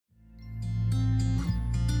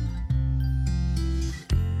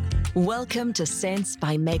Welcome to Sense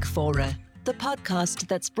by Meg Fora, the podcast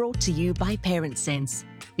that's brought to you by Parent Sense,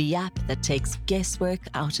 the app that takes guesswork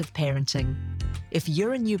out of parenting. If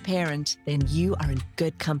you're a new parent, then you are in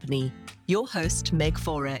good company. Your host, Meg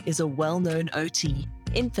Fora, is a well-known OT,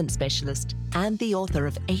 infant specialist, and the author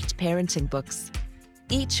of 8 parenting books.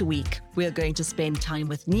 Each week, we're going to spend time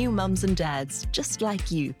with new mums and dads, just like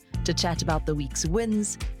you, to chat about the week's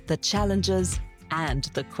wins, the challenges, and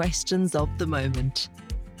the questions of the moment.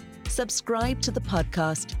 Subscribe to the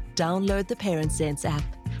podcast, download the Parent Sense app,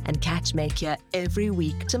 and catch Meg here every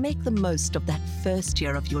week to make the most of that first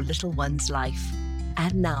year of your little one's life.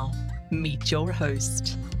 And now, meet your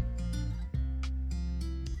host.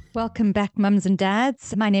 Welcome back, mums and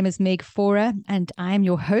dads. My name is Meg Fora, and I am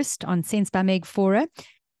your host on Sense by Meg Fora.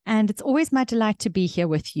 And it's always my delight to be here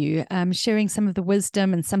with you, sharing some of the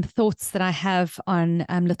wisdom and some thoughts that I have on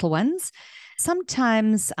little ones.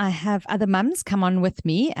 Sometimes I have other mums come on with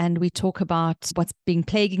me and we talk about what's been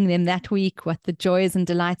plaguing them that week, what the joys and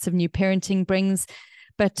delights of new parenting brings.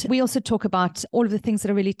 But we also talk about all of the things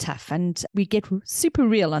that are really tough, and we get super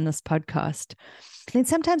real on this podcast. Then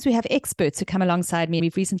sometimes we have experts who come alongside me.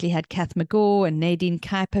 We've recently had Kath McGaw and Nadine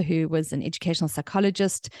Kuiper, who was an educational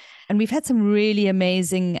psychologist. And we've had some really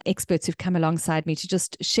amazing experts who've come alongside me to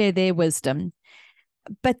just share their wisdom.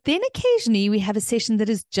 But then occasionally we have a session that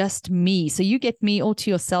is just me. So you get me all to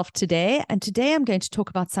yourself today. And today I'm going to talk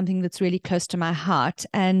about something that's really close to my heart.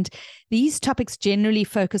 And these topics generally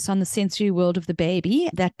focus on the sensory world of the baby,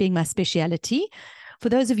 that being my speciality. For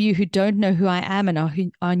those of you who don't know who I am and who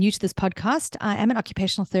are new to this podcast, I am an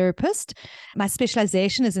occupational therapist. My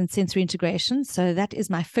specialization is in sensory integration. So that is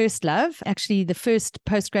my first love. Actually, the first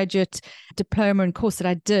postgraduate diploma and course that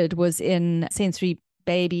I did was in sensory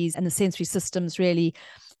babies and the sensory systems, really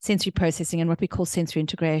sensory processing and what we call sensory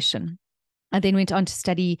integration. I then went on to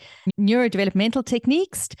study neurodevelopmental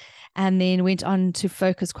techniques and then went on to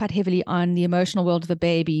focus quite heavily on the emotional world of the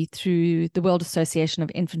baby through the World Association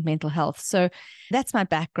of Infant Mental Health. So that's my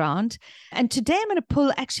background. And today I'm going to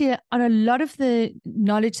pull actually on a lot of the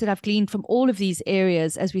knowledge that I've gleaned from all of these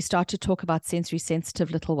areas as we start to talk about sensory sensitive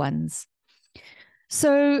little ones.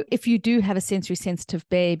 So if you do have a sensory sensitive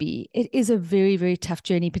baby, it is a very, very tough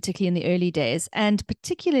journey, particularly in the early days, and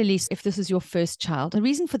particularly if this is your first child. The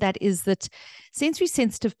reason for that is that sensory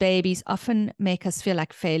sensitive babies often make us feel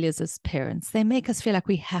like failures as parents. They make us feel like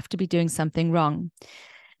we have to be doing something wrong.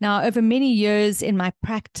 Now, over many years in my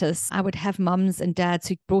practice, I would have mums and dads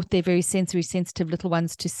who brought their very sensory sensitive little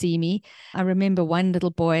ones to see me. I remember one little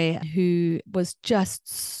boy who was just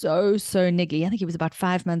so niggly. I think he was about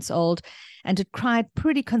 5 months old and had cried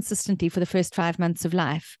pretty consistently for the first 5 months of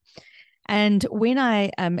life. And when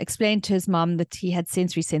I explained to his mom that he had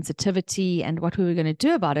sensory sensitivity and what we were going to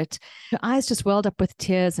do about it, her eyes just welled up with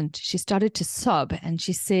tears and she started to sob. And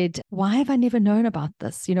she said, "Why have I never known about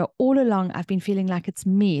this? You know, all along I've been feeling like it's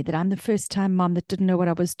me, that I'm the first time mom that didn't know what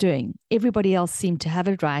I was doing. Everybody else seemed to have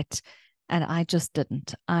it right and I just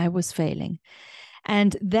didn't. I was failing."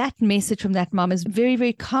 And that message from that mom is very,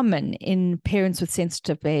 very common in parents with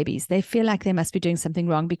sensitive babies. They feel like they must be doing something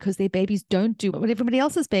wrong because their babies don't do what everybody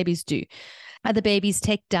else's babies do. Other babies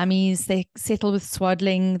take dummies, they settle with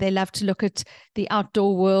swaddling, they love to look at the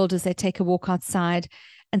outdoor world as they take a walk outside.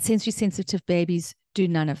 And sensory sensitive babies do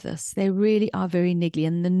none of this. They really are very niggly.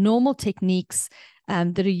 And the normal techniques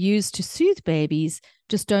that are used to soothe babies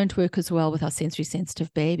just don't work as well with our sensory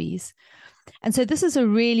sensitive babies. And so this is a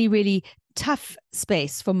really, really tough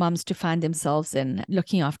space for mums to find themselves in,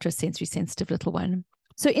 looking after a sensory sensitive little one.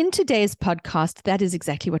 So in today's podcast, that is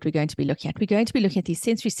exactly what we're going to be looking at. We're going to be looking at these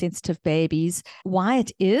sensory sensitive babies, why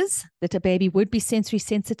it is that a baby would be sensory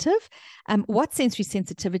sensitive, what sensory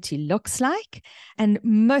sensitivity looks like, and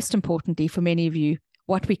most importantly for many of you,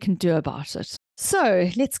 what we can do about it. So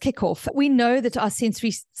let's kick off. We know that our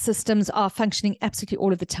sensory systems are functioning absolutely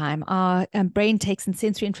all of the time. Our brain takes in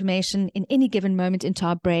sensory information in any given moment into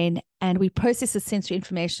our brain, and we process the sensory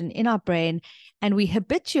information in our brain, and we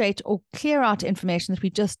habituate or clear out information that we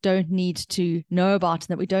just don't need to know about and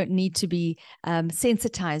that we don't need to be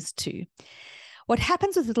sensitized to. What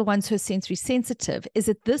happens with little ones who are sensory sensitive is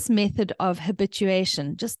that this method of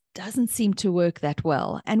habituation just doesn't seem to work that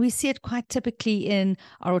well. And we see it quite typically in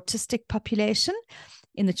our autistic population,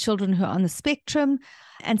 in the children who are on the spectrum,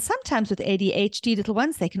 and sometimes with ADHD little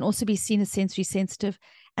ones, they can also be seen as sensory sensitive.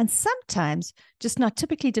 And sometimes, just not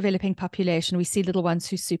typically developing population, we see little ones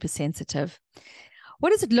who are super sensitive. What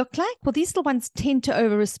does it look like? Well, these little ones tend to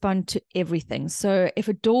over-respond to everything. So if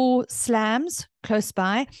a door slams close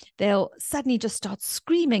by, they'll suddenly just start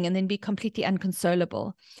screaming and then be completely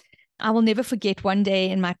inconsolable. I will never forget one day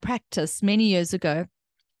in my practice many years ago,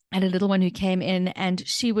 and a little one who came in, and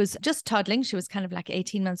she was just toddling. She was kind of like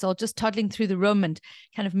 18 months old, just toddling through the room and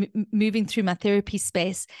kind of moving through my therapy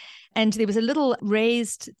space. And there was a little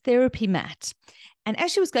raised therapy mat. And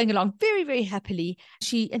as she was going along very, very happily,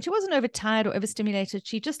 she wasn't overtired or overstimulated.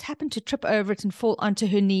 She just happened to trip over it and fall onto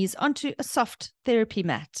her knees, onto a soft therapy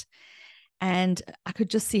mat. And I could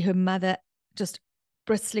just see her mother just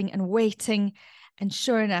bristling and waiting. And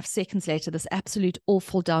sure enough, seconds later, this absolute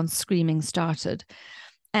awful down screaming started.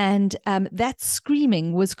 And that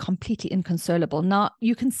screaming was completely inconsolable. Now,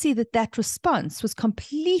 you can see that response was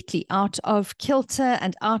completely out of kilter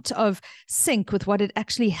and out of sync with what had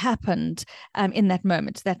actually happened in that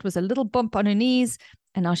moment. That was a little bump on her knees,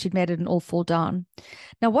 and now she'd made it an all fall down.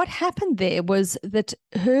 Now, what happened there was that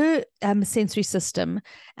her sensory system,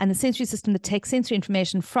 and the sensory system that takes sensory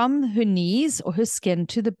information from her knees or her skin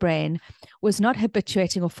to the brain, was not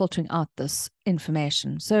habituating or filtering out this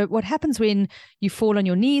information. So what happens when you fall on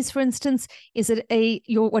your knees, for instance, is that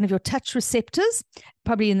one of your touch receptors,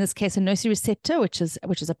 probably in this case a nociceptor, which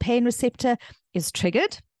is a pain receptor, is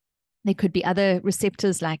triggered. There could be other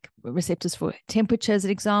receptors, like receptors for temperature, as an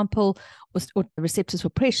example, or receptors for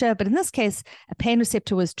pressure. But in this case, a pain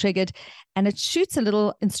receptor was triggered, and it shoots a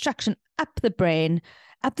little instruction up the brain,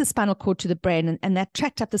 up the spinal cord to the brain. And that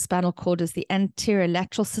tract up the spinal cord is the anterior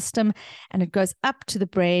lateral system. And it goes up to the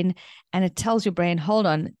brain, and it tells your brain, hold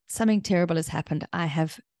on, something terrible has happened. I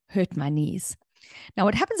have hurt my knees. Now,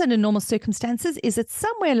 what happens under normal circumstances is that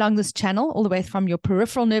somewhere along this channel, all the way from your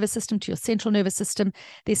peripheral nervous system to your central nervous system,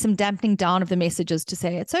 there's some dampening down of the messages to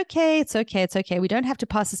say, it's okay, it's okay, it's okay. We don't have to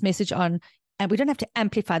pass this message on, and we don't have to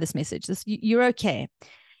amplify this message. You're okay.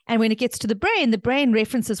 And when it gets to the brain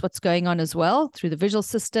references what's going on as well through the visual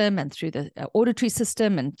system and through the auditory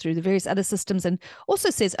system and through the various other systems, and also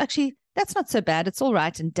says, actually, that's not so bad. It's all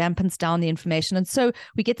right, and dampens down the information. And so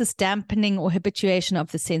we get this dampening or habituation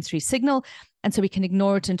of the sensory signal. And so we can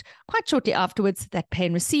ignore it. And quite shortly afterwards, that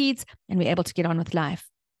pain recedes and we're able to get on with life.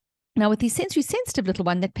 Now, with the sensory sensitive little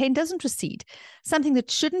one, that pain doesn't recede. Something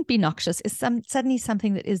that shouldn't be noxious is suddenly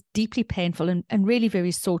something that is deeply painful and really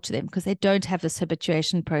very sore to them, because they don't have this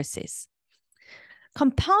habituation process.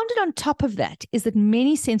 Compounded on top of that is that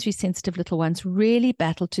many sensory sensitive little ones really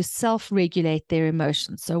battle to self-regulate their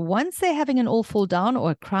emotions. So once they're having an all fall down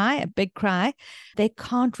or a big cry, they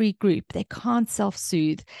can't regroup, they can't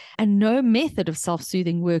self-soothe, and no method of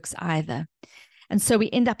self-soothing works either. And so we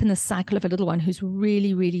end up in the cycle of a little one who's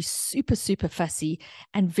really, really super, super fussy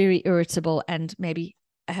and very irritable, and maybe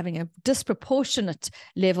having a disproportionate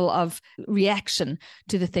level of reaction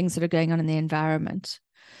to the things that are going on in the environment.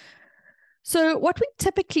 So what we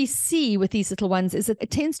typically see with these little ones is that it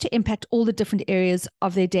tends to impact all the different areas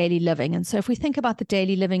of their daily living. And so if we think about the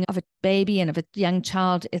daily living of a baby and of a young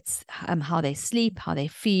child, it's how they sleep, how they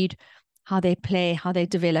feed, how they play, how they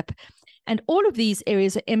develop. And all of these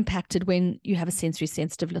areas are impacted when you have a sensory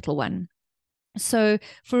sensitive little one. So,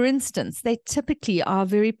 for instance, they typically are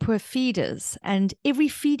very poor feeders, and every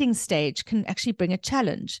feeding stage can actually bring a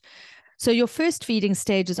challenge. So your first feeding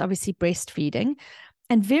stage is obviously breastfeeding.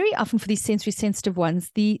 And very often for these sensory sensitive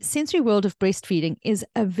ones, the sensory world of breastfeeding is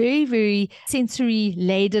a very, very sensory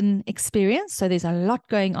laden experience. So there's a lot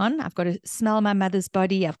going on. I've got to smell my mother's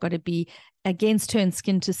body. I've got to be against her and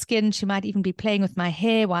skin to skin. She might even be playing with my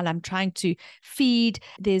hair while I'm trying to feed.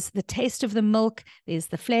 There's the taste of the milk. There's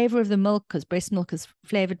the flavor of the milk, because breast milk is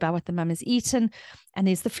flavored by what the mum has eaten. And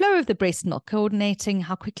there's the flow of the breast milk, coordinating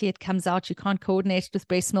how quickly it comes out. You can't coordinate it with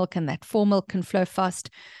breast milk, and that fore milk can flow fast.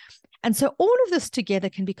 And so all of this together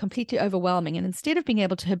can be completely overwhelming. And instead of being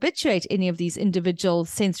able to habituate any of these individual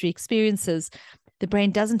sensory experiences, the brain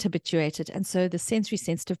doesn't habituate it. And so the sensory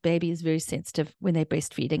sensitive baby is very sensitive when they're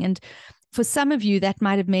breastfeeding. And for some of you, that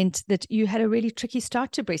might have meant that you had a really tricky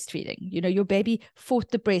start to breastfeeding. You know, your baby fought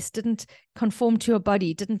the breast, didn't conform to your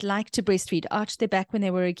body, didn't like to breastfeed, arched their back when they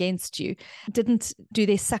were against you, didn't do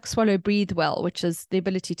their suck, swallow, breathe well, which is the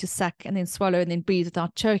ability to suck and then swallow and then breathe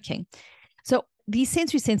without choking. So these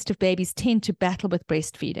sensory sensitive babies tend to battle with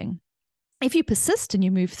breastfeeding. If you persist and you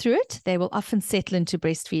move through it, they will often settle into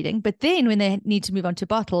breastfeeding. But then when they need to move on to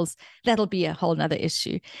bottles, that'll be a whole nother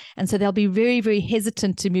issue. And so they'll be very, very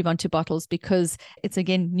hesitant to move on to bottles, because it's,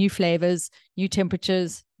 again, new flavors, new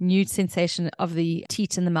temperatures, new sensation of the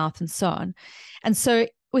teat in the mouth, and so on. And so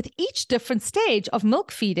with each different stage of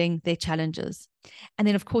milk feeding, there are challenges. And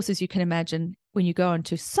then, of course, as you can imagine, when you go on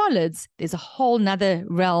to solids, there's a whole nother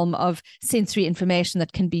realm of sensory information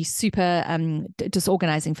that can be super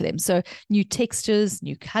disorganizing for them. So new textures,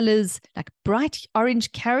 new colors, like bright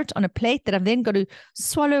orange carrot on a plate that I've then got to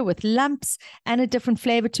swallow with lumps, and a different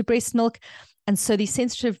flavor to breast milk. And so these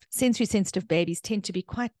sensory sensitive babies tend to be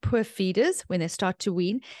quite poor feeders when they start to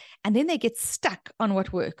wean, and then they get stuck on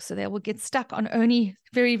what works. So they will get stuck on only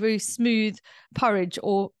very, very smooth porridge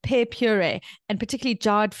or pear puree, and particularly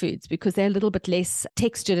jarred foods, because they're a little bit less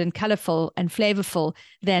textured and colorful and flavorful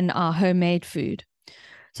than our homemade food.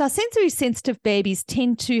 So our sensory sensitive babies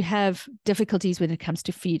tend to have difficulties when it comes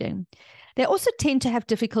to feeding. They also tend to have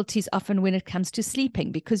difficulties often when it comes to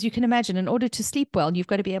sleeping, because you can imagine, in order to sleep well, you've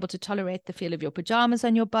got to be able to tolerate the feel of your pajamas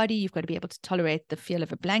on your body. You've got to be able to tolerate the feel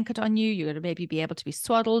of a blanket on you. You've got to maybe be able to be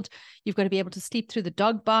swaddled. You've got to be able to sleep through the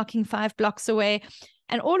dog barking 5 blocks away.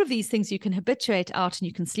 And all of these things you can habituate out and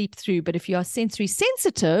you can sleep through. But if you are sensory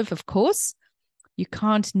sensitive, of course, you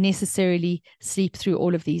can't necessarily sleep through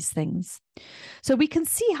all of these things. So we can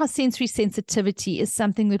see how sensory sensitivity is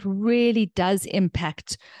something that really does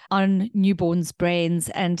impact on newborns' brains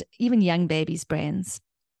and even young babies' brains.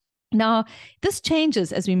 Now, this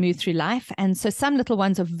changes as we move through life. And so some little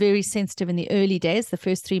ones are very sensitive in the early days, the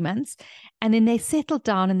first 3 months, and then they settle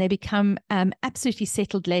down and they become absolutely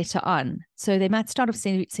settled later on. So they might start off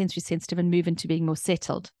sensory sensitive and move into being more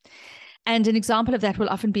settled. And an example of that will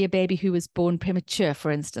often be a baby who was born premature,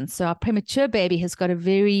 for instance. So our premature baby has got a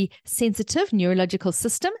very sensitive neurological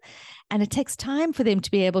system, and it takes time for them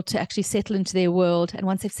to be able to actually settle into their world. And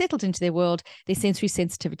once they've settled into their world, their sensory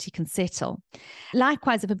sensitivity can settle.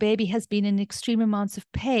 Likewise, if a baby has been in extreme amounts of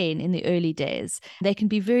pain in the early days, they can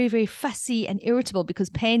be very, very fussy and irritable,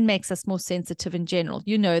 because pain makes us more sensitive in general.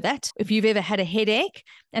 You know that. If you've ever had a headache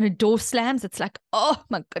and a door slams, it's like, oh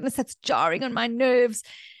my goodness, that's jarring on my nerves.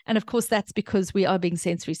 And of course, that's because we are being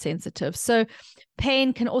sensory sensitive. So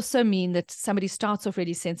pain can also mean that somebody starts off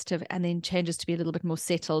really sensitive and then changes to be a little bit more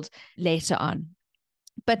settled later on.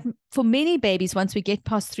 But for many babies, once we get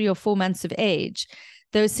past 3 or 4 months of age,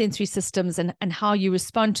 those sensory systems and how you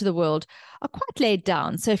respond to the world are quite laid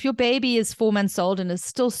down. So if your baby is 4 months old and is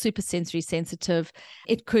still super sensory sensitive,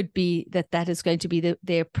 it could be that is going to be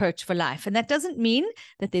their approach for life. And that doesn't mean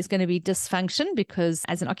that there's going to be dysfunction, because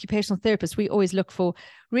as an occupational therapist, we always look for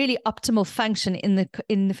really optimal function in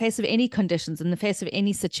the face of any conditions, in the face of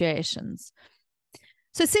any situations.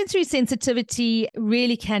 So sensory sensitivity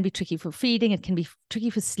really can be tricky for feeding. It can be tricky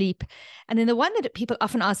for sleep. And then the one that people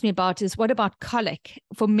often ask me about is, what about colic?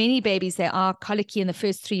 For many babies, they are colicky in the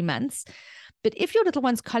first 3 months. But if your little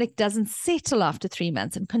one's colic doesn't settle after 3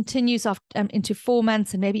 months and continues into 4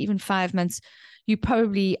 months and maybe even 5 months, you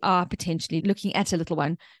probably are potentially looking at a little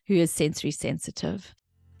one who is sensory sensitive.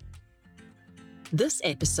 This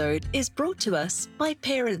episode is brought to us by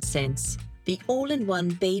ParentSense, the all-in-one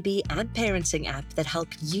baby and parenting app that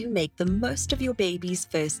helps you make the most of your baby's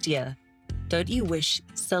first year. Don't you wish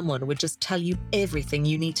someone would just tell you everything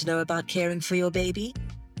you need to know about caring for your baby?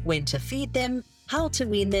 When to feed them, how to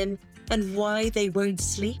wean them, and why they won't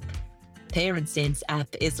sleep? ParentSense app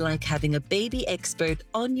is like having a baby expert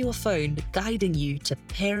on your phone guiding you to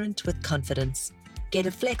parent with confidence. Get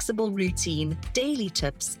a flexible routine, daily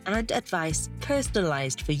tips, and advice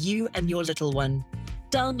personalized for you and your little one.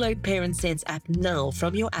 Download ParentSense app now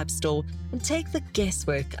from your app store and take the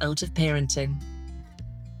guesswork out of parenting.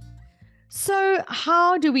 So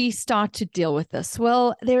how do we start to deal with this?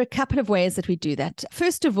 Well, there are a couple of ways that we do that.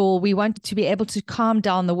 First of all, we want to be able to calm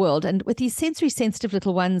down the world. And with these sensory sensitive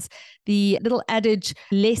little ones, the little adage,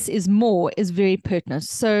 less is more, is very pertinent.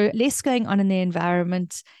 So less going on in their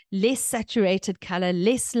environment, less saturated color,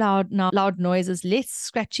 less loud noises, less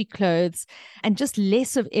scratchy clothes, and just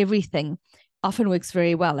less of everything often works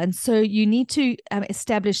very well. And so you need to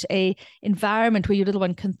establish a environment where your little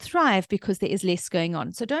one can thrive, because there is less going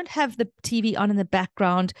on. So don't have the TV on in the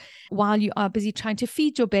background while you are busy trying to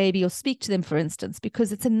feed your baby or speak to them, for instance,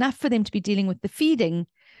 because it's enough for them to be dealing with the feeding,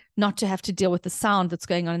 not to have to deal with the sound that's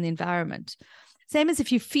going on in the environment. Same as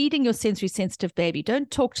if you're feeding your sensory sensitive baby,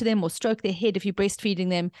 don't talk to them or stroke their head if you're breastfeeding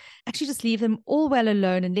them. Actually, just leave them all well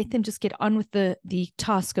alone and let them just get on with the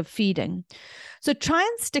task of feeding. So try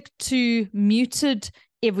and stick to muted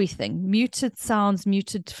everything, muted sounds,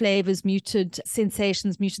 muted flavors, muted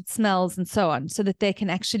sensations, muted smells, and so on, so that they can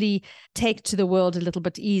actually take to the world a little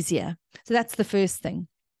bit easier. So that's the first thing.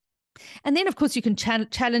 And then, of course, you can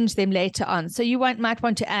challenge them later on. So you might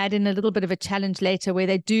want to add in a little bit of a challenge later where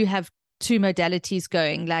they do have 2 modalities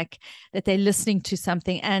going, like that they're listening to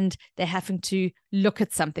something and they're having to look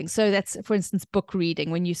at something. So that's, for instance, book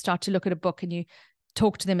reading, when you start to look at a book and you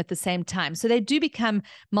talk to them at the same time. So they do become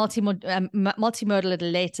multimodal at a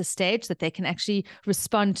later stage, that they can actually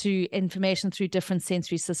respond to information through different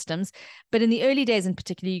sensory systems. But in the early days in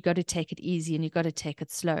particular, you've got to take it easy and you've got to take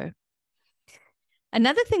it slow.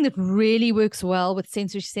 Another thing that really works well with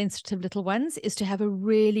sensory sensitive little ones is to have a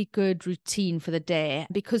really good routine for the day,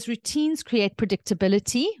 because routines create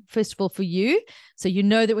predictability, first of all, for you. So you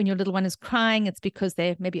know that when your little one is crying, it's because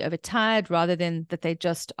they're maybe overtired rather than that they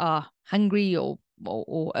just are hungry or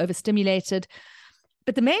overstimulated.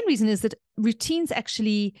 But the main reason is that routines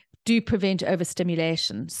actually do prevent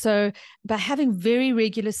overstimulation. So by having very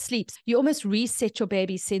regular sleeps, you almost reset your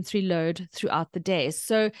baby's sensory load throughout the day.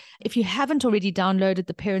 So if you haven't already downloaded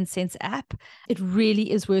the Parent Sense app, it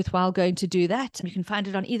really is worthwhile going to do that. You can find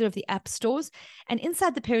it on either of the app stores. And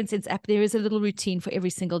inside the Parent Sense app, there is a little routine for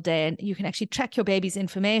every single day. And you can actually track your baby's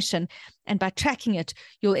information. And by tracking it,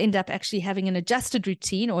 you'll end up actually having an adjusted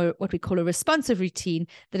routine, or what we call a responsive routine,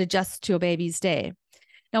 that adjusts to your baby's day.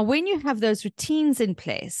 Now, when you have those routines in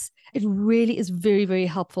place, it really is very, very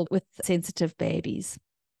helpful with sensitive babies.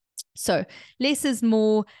 So less is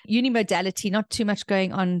more, unimodality, not too much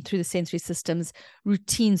going on through the sensory systems.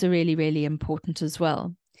 Routines are really, really important as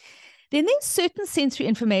well. Then there's certain sensory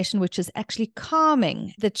information which is actually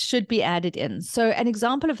calming that should be added in. So an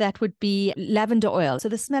example of that would be lavender oil. So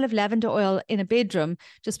the smell of lavender oil in a bedroom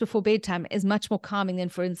just before bedtime is much more calming than,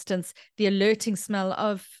 for instance, the alerting smell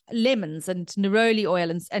of lemons and neroli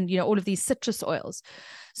oil and all of these citrus oils.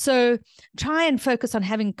 So try and focus on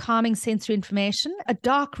having calming sensory information. A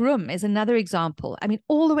dark room is another example. I mean,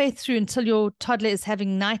 all the way through until your toddler is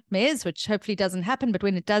having nightmares, which hopefully doesn't happen, but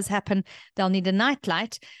when it does happen, they'll need a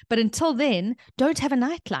nightlight. But until then, don't have a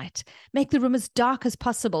nightlight. Make the room as dark as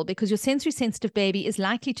possible, because your sensory sensitive baby is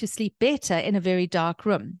likely to sleep better in a very dark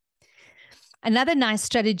room. Another nice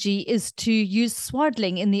strategy is to use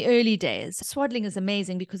swaddling in the early days. Swaddling is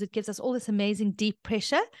amazing because it gives us all this amazing deep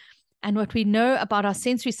pressure. And what we know about our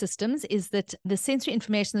sensory systems is that the sensory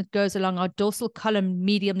information that goes along our dorsal column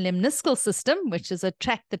medium lemniscal system, which is a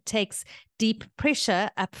tract that takes deep pressure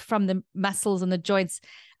up from the muscles and the joints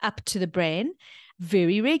up to the brain,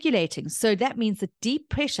 very regulating. So that means that deep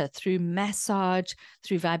pressure through massage,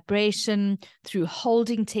 through vibration, through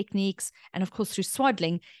holding techniques, and of course through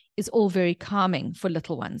swaddling is all very calming for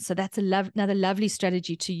little ones. So that's another lovely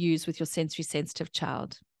strategy to use with your sensory sensitive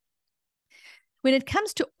child. When it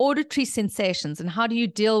comes to auditory sensations and how do you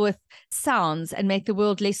deal with sounds and make the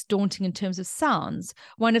world less daunting in terms of sounds,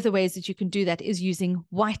 one of the ways that you can do that is using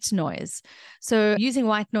white noise. So using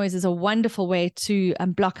white noise is a wonderful way to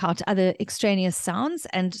block out other extraneous sounds.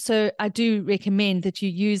 And so I do recommend that you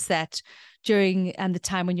use that during the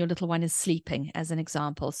time when your little one is sleeping, as an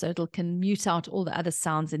example. So it can mute out all the other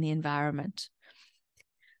sounds in the environment.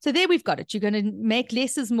 So there we've got it. You're going to make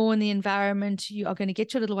less is more in the environment. You are going to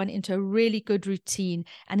get your little one into a really good routine.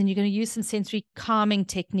 And then you're going to use some sensory calming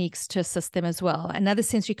techniques to assist them as well. Another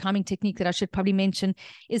sensory calming technique that I should probably mention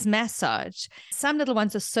is massage. Some little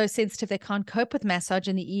ones are so sensitive they can't cope with massage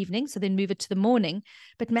in the evening, so then move it to the morning.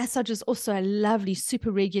 But massage is also a lovely super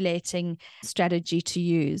regulating strategy to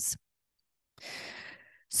use.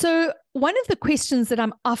 So one of the questions that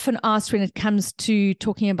I'm often asked when it comes to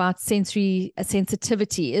talking about sensory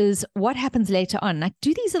sensitivity is what happens later on? Like,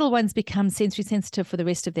 do these little ones become sensory sensitive for the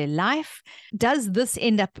rest of their life? Does this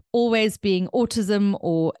end up always being autism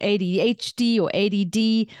or ADHD or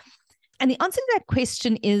ADD? And the answer to that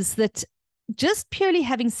question is that just purely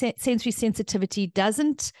having sensory sensitivity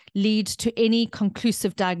doesn't lead to any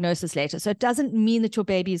conclusive diagnosis later. So it doesn't mean that your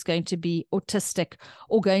baby is going to be autistic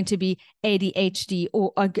or going to be ADHD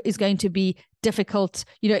or is going to be difficult,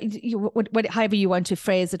 however you want to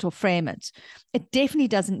phrase it or frame it. It definitely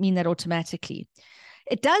doesn't mean that automatically.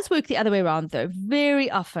 It does work the other way around, though.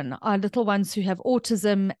 Very often, our little ones who have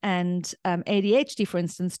autism and ADHD, for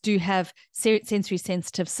instance, do have sensory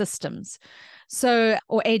sensitive systems. So,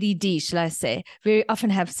 or ADD, shall I say, very often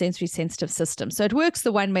have sensory sensitive systems. So it works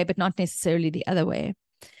the one way, but not necessarily the other way.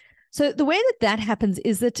 So the way that happens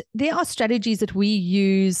is that there are strategies that we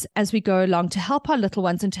use as we go along to help our little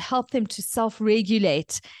ones and to help them to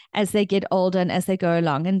self-regulate as they get older and as they go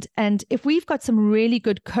along. And if we've got some really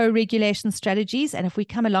good co-regulation strategies, and if we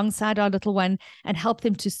come alongside our little one and help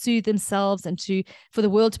them to soothe themselves and for the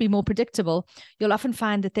world to be more predictable, you'll often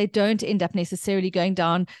find that they don't end up necessarily going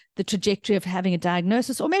down the trajectory of having a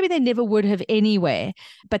diagnosis, or maybe they never would have anyway,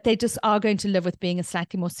 but they just are going to live with being a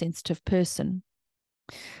slightly more sensitive person.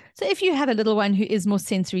 So if you have a little one who is more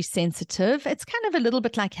sensory sensitive, it's kind of a little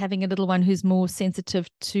bit like having a little one who's more sensitive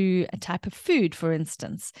to a type of food, for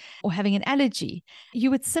instance, or having an allergy.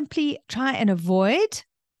 You would simply try and avoid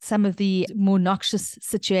some of the more noxious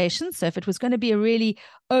situations. So if it was going to be a really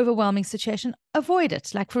overwhelming situation, avoid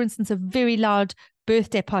it. Like, for instance, a very loud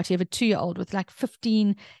birthday party of a 2-year-old with like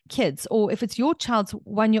 15 kids. Or if it's your child's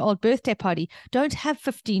 1-year-old birthday party, don't have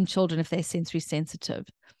 15 children if they're sensory sensitive.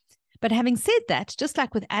 But having said that, just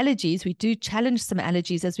like with allergies, we do challenge some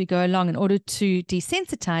allergies as we go along in order to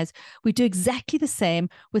desensitize. We do exactly the same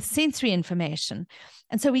with sensory information.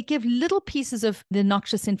 And so we give little pieces of the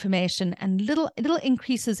noxious information and little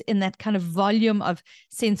increases in that kind of volume of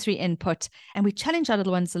sensory input. And we challenge our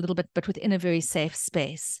little ones a little bit, but within a very safe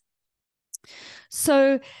space.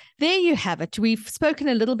 So there you have it. We've spoken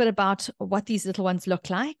a little bit about what these little ones look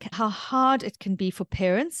like, how hard it can be for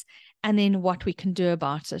parents, and then what we can do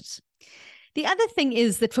about it. The other thing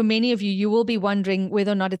is that for many of you, you will be wondering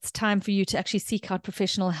whether or not it's time for you to actually seek out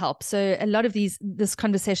professional help. So a lot of this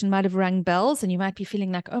conversation might have rung bells, and you might be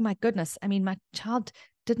feeling like, oh my goodness, I mean, my child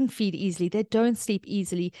didn't feed easily. They don't sleep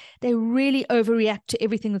easily. They really overreact to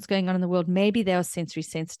everything that's going on in the world. Maybe they are sensory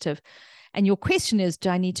sensitive. And your question is, do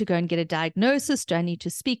I need to go and get a diagnosis? Do I need to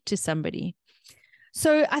speak to somebody?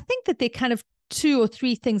 So I think that there are kind of 2 or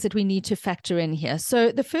 3 things that we need to factor in here.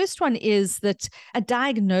 So the first one is that a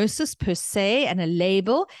diagnosis per se and a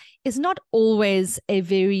label is not always a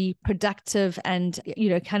very productive and,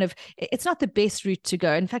 it's not the best route to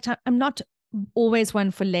go. In fact, I'm not always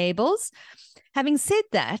one for labels. Having said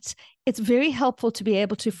that, it's very helpful to be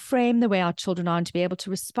able to frame the way our children are and to be able to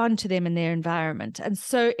respond to them in their environment. And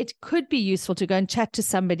so it could be useful to go and chat to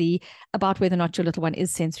somebody about whether or not your little one is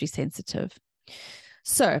sensory sensitive.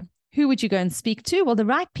 So who would you go and speak to? Well, the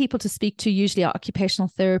right people to speak to usually are occupational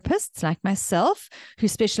therapists like myself, who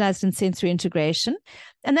specialized in sensory integration.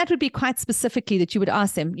 And that would be quite specifically that you would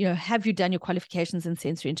ask them, have you done your qualifications in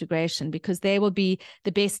sensory integration? Because they will be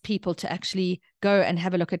the best people to actually go and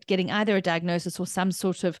have a look at getting either a diagnosis or some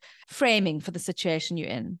sort of framing for the situation you're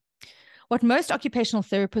in. What most occupational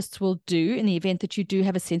therapists will do in the event that you do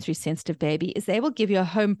have a sensory sensitive baby is they will give you a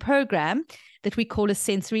home program that we call a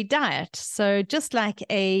sensory diet. So just like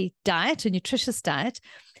a diet, a nutritious diet,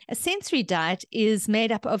 a sensory diet is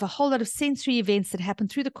made up of a whole lot of sensory events that happen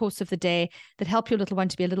through the course of the day that help your little one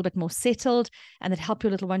to be a little bit more settled and that help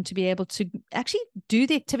your little one to be able to actually do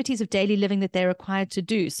the activities of daily living that they're required to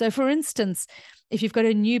do. So for instance, if you've got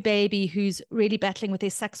a new baby who's really battling with their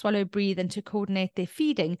suck, swallow, breathe and to coordinate their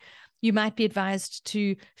feeding, you might be advised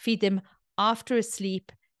to feed them after a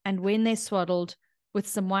sleep and when they're swaddled with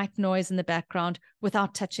some white noise in the background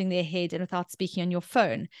without touching their head and without speaking on your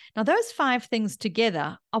phone. Now, those 5 things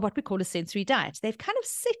together are what we call a sensory diet. They've kind of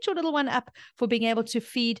set your little one up for being able to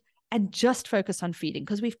feed and just focus on feeding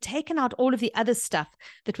because we've taken out all of the other stuff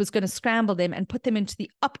that was going to scramble them and put them into the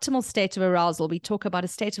optimal state of arousal. We talk about a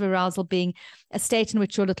state of arousal being a state in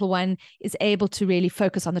which your little one is able to really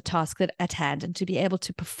focus on the task at hand and to be able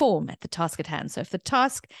to perform at the task at hand. So if the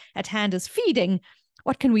task at hand is feeding,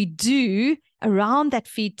 what can we do around that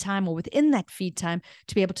feed time or within that feed time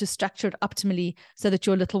to be able to structure it optimally so that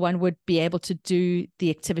your little one would be able to do the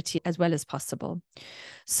activity as well as possible?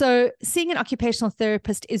 So seeing an occupational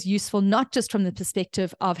therapist is useful, not just from the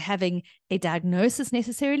perspective of having a diagnosis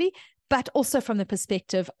necessarily, but also from the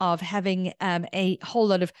perspective of having a whole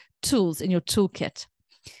lot of tools in your toolkit.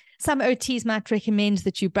 Some OTs might recommend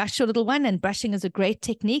that you brush your little one, and brushing is a great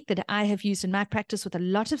technique that I have used in my practice with a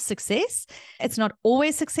lot of success. It's not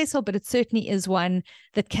always successful, but it certainly is one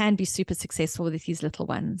that can be super successful with these little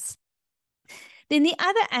ones. Then the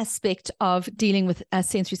other aspect of dealing with a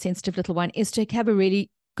sensory sensitive little one is to have a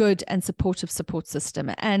really good and supportive support system.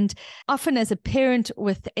 And often as a parent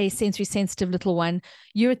with a sensory sensitive little one,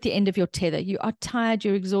 you're at the end of your tether. You are tired,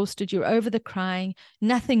 you're exhausted, you're over the crying,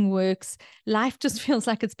 nothing works. Life just feels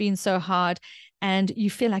like it's been so hard and you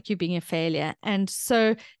feel like you're being a failure. And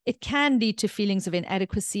so it can lead to feelings of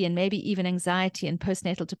inadequacy and maybe even anxiety and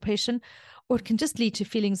postnatal depression, or it can just lead to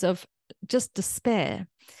feelings of just despair.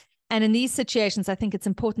 And in these situations, I think it's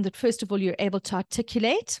important that, first of all, you're able to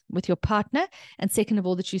articulate with your partner, and second of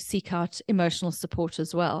all, that you seek out emotional support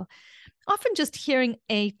as well. Often just hearing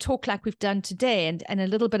a talk like we've done today and a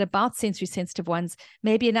little bit about sensory sensitive ones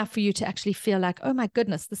may be enough for you to actually feel like, oh my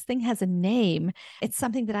goodness, this thing has a name. It's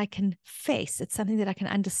something that I can face. It's something that I can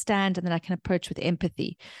understand and that I can approach with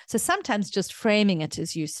empathy. So sometimes just framing it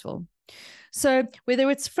is useful. So whether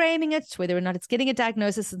it's framing it, whether or not it's getting a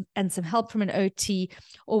diagnosis and some help from an OT,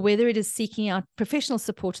 or whether it is seeking out professional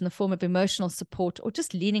support in the form of emotional support or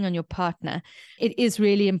just leaning on your partner, it is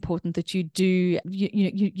really important that you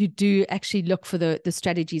do actually look for the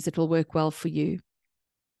strategies that will work well for you.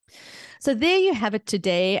 So there you have it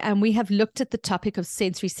today. And we have looked at the topic of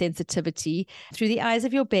sensory sensitivity through the eyes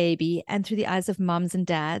of your baby and through the eyes of moms and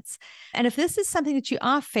dads. And if this is something that you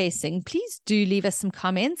are facing, please do leave us some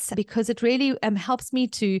comments, because it really helps me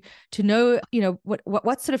to know,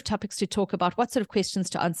 what sort of topics to talk about, what sort of questions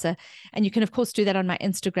to answer. And you can, of course, do that on my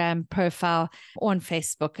Instagram profile or on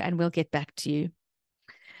Facebook, and we'll get back to you.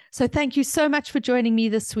 So thank you so much for joining me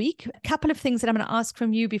this week. A couple of things that I'm going to ask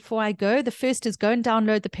from you before I go. The first is go and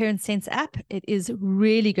download the Parent Sense app. It is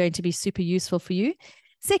really going to be super useful for you.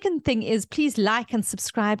 Second thing is please like and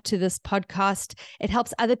subscribe to this podcast. It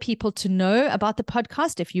helps other people to know about the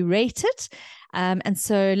podcast if you rate it. And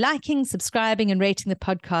so liking, subscribing, and rating the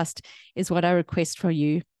podcast is what I request from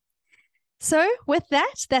you. So with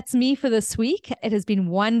that, that's me for this week. It has been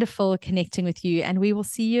wonderful connecting with you, and we will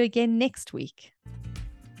see you again next week.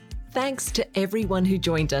 Thanks to everyone who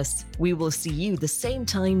joined us. We will see you the same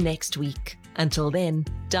time next week. Until then,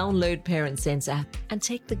 download Parent Sense app and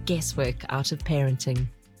take the guesswork out of parenting.